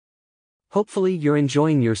Hopefully you're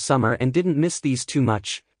enjoying your summer and didn't miss these too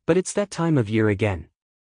much, but it's that time of year again.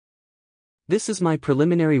 This is my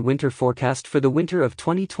preliminary winter forecast for the winter of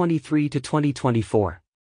 2023 to 2024.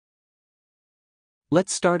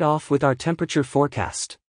 Let's start off with our temperature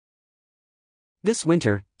forecast. This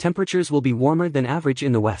winter, temperatures will be warmer than average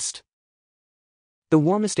in the west. The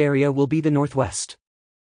warmest area will be the northwest.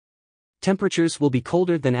 Temperatures will be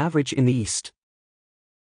colder than average in the east.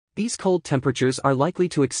 These cold temperatures are likely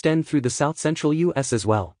to extend through the south-central U.S. as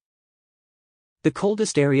well. The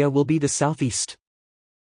coldest area will be the southeast.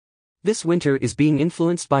 This winter is being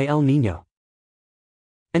influenced by El Niño.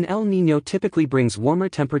 An El Niño typically brings warmer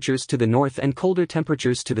temperatures to the north and colder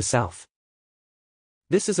temperatures to the south.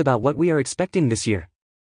 This is about what we are expecting this year.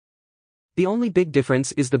 The only big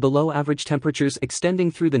difference is the below-average temperatures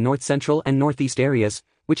extending through the north-central and northeast areas,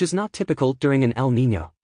 which is not typical during an El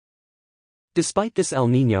Niño. Despite this El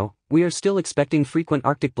Niño, we are still expecting frequent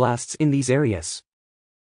Arctic blasts in these areas.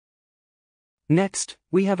 Next,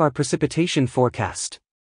 we have our precipitation forecast.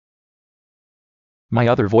 My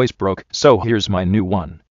other voice broke, so here's my new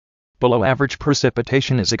one. Below average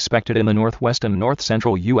precipitation is expected in the northwest and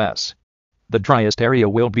north-central U.S. The driest area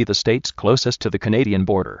will be the states closest to the Canadian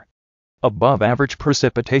border. Above average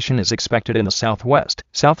precipitation is expected in the southwest,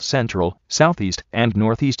 south-central, southeast, and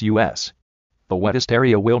northeast U.S. The wettest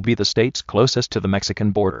area will be the states closest to the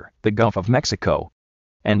Mexican border, the Gulf of Mexico,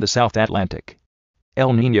 and the South Atlantic.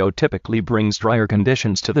 El Niño typically brings drier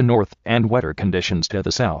conditions to the north and wetter conditions to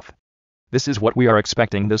the south. This is what we are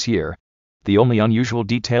expecting this year. The only unusual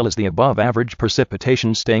detail is the above-average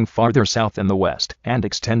precipitation staying farther south in the west and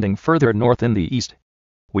extending further north in the east.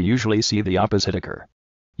 We usually see the opposite occur.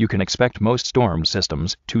 You can expect most storm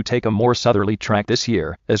systems to take a more southerly track this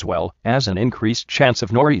year, as well as an increased chance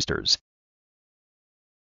of nor'easters.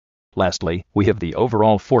 Lastly, we have the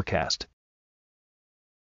overall forecast.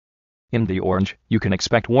 In the orange, you can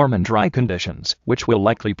expect warm and dry conditions, which will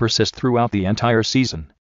likely persist throughout the entire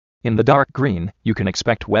season. In the dark green, you can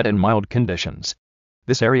expect wet and mild conditions.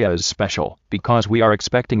 This area is special because we are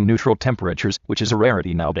expecting neutral temperatures, which is a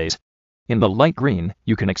rarity nowadays. In the light green,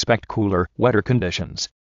 you can expect cooler, wetter conditions.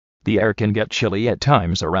 The air can get chilly at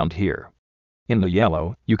times around here. In the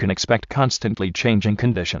yellow, you can expect constantly changing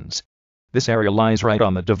conditions. This area lies right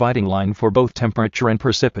on the dividing line for both temperature and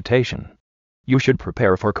precipitation. You should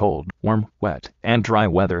prepare for cold, warm, wet, and dry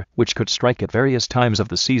weather, which could strike at various times of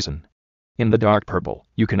the season. In the dark purple,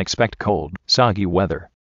 you can expect cold, soggy weather.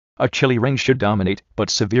 A chilly rain should dominate, but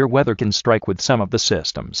severe weather can strike with some of the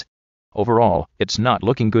systems. Overall, it's not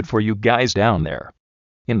looking good for you guys down there.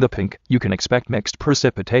 In the pink, you can expect mixed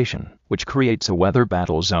precipitation, which creates a weather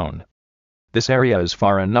battle zone. This area is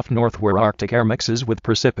far enough north where Arctic air mixes with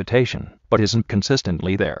precipitation, but isn't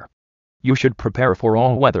consistently there. You should prepare for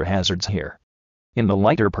all weather hazards here. In the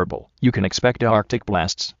lighter purple, you can expect Arctic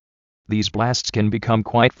blasts. These blasts can become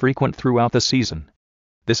quite frequent throughout the season.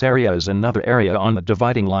 This area is another area on the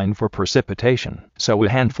dividing line for precipitation, so a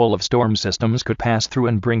handful of storm systems could pass through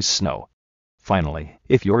and bring snow. Finally,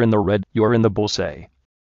 if you're in the red, you're in the bullseye.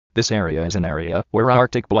 This area is an area where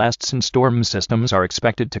Arctic blasts and storm systems are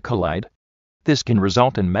expected to collide. This can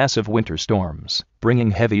result in massive winter storms,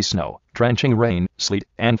 bringing heavy snow, drenching rain, sleet,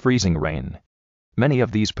 and freezing rain. Many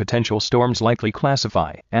of these potential storms likely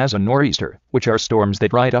classify as a nor'easter, which are storms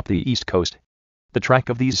that ride up the east coast. The track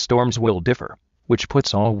of these storms will differ, which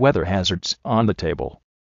puts all weather hazards on the table.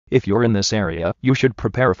 If you're in this area, you should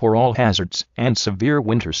prepare for all hazards and severe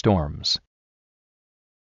winter storms.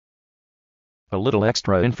 A little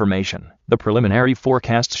extra information: the preliminary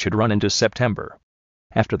forecasts should run into September.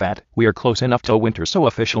 After that, we are close enough to winter so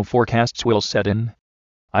official forecasts will set in.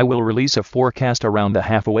 I will release a forecast around the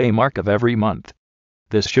halfway mark of every month.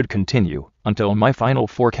 This should continue until my final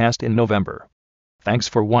forecast in November. Thanks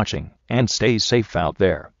for watching, and stay safe out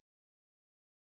there.